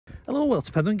Hello, welcome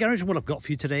to Penman Garage, and what I've got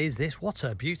for you today is this. What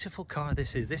a beautiful car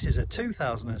this is. This is a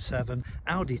 2007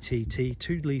 Audi TT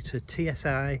 2-litre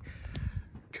TSI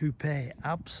coupe.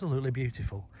 Absolutely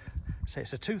beautiful. So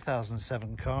it's a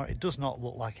 2007 car. It does not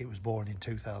look like it was born in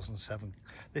 2007.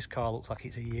 This car looks like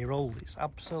it's a year old. It's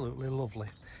absolutely lovely.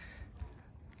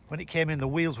 When it came in, the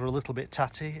wheels were a little bit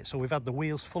tatty, so we've had the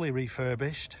wheels fully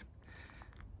refurbished.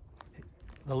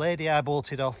 The lady I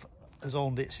bought it off has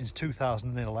owned it since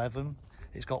 2011.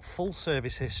 It's got full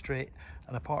service history,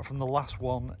 and apart from the last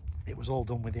one, it was all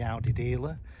done with the Audi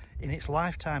dealer. In its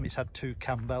lifetime, it's had 2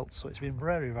 cam belts, so it's been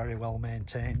very well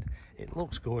maintained. It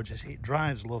looks gorgeous, it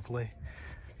drives lovely,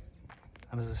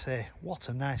 and as I say, what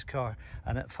a nice car.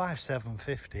 And at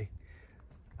 5,750,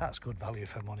 that's good value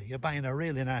for money. You're buying a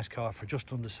really nice car for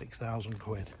just under 6,000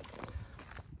 quid.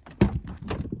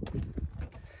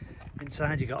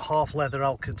 Inside, you got half leather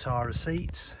Alcantara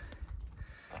seats.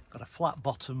 Got a flat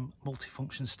bottom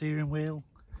multifunction steering wheel.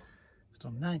 It's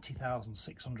done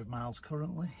 90,600 miles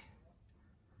currently.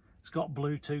 It's got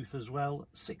Bluetooth as well,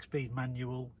 6-speed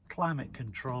manual, climate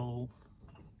control.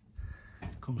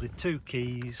 Comes with 2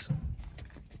 keys.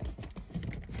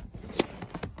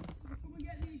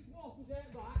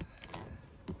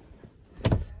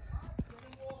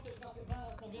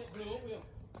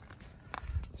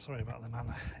 Sorry about the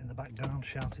man in the background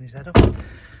shouting his head up.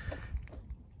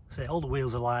 So all the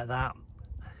wheels are like that,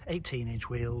 18-inch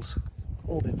wheels,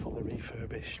 all been fully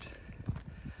refurbished.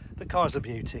 The car's a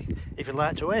beauty. If you'd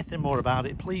like to know anything more about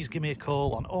it, please give me a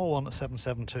call on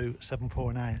 01772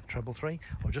 749 333,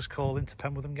 or just call into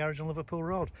Penman Garage on Liverpool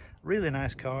Road. Really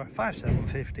nice car,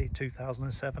 5,750,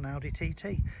 2007 Audi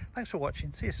TT. Thanks for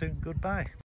watching, see you soon, goodbye.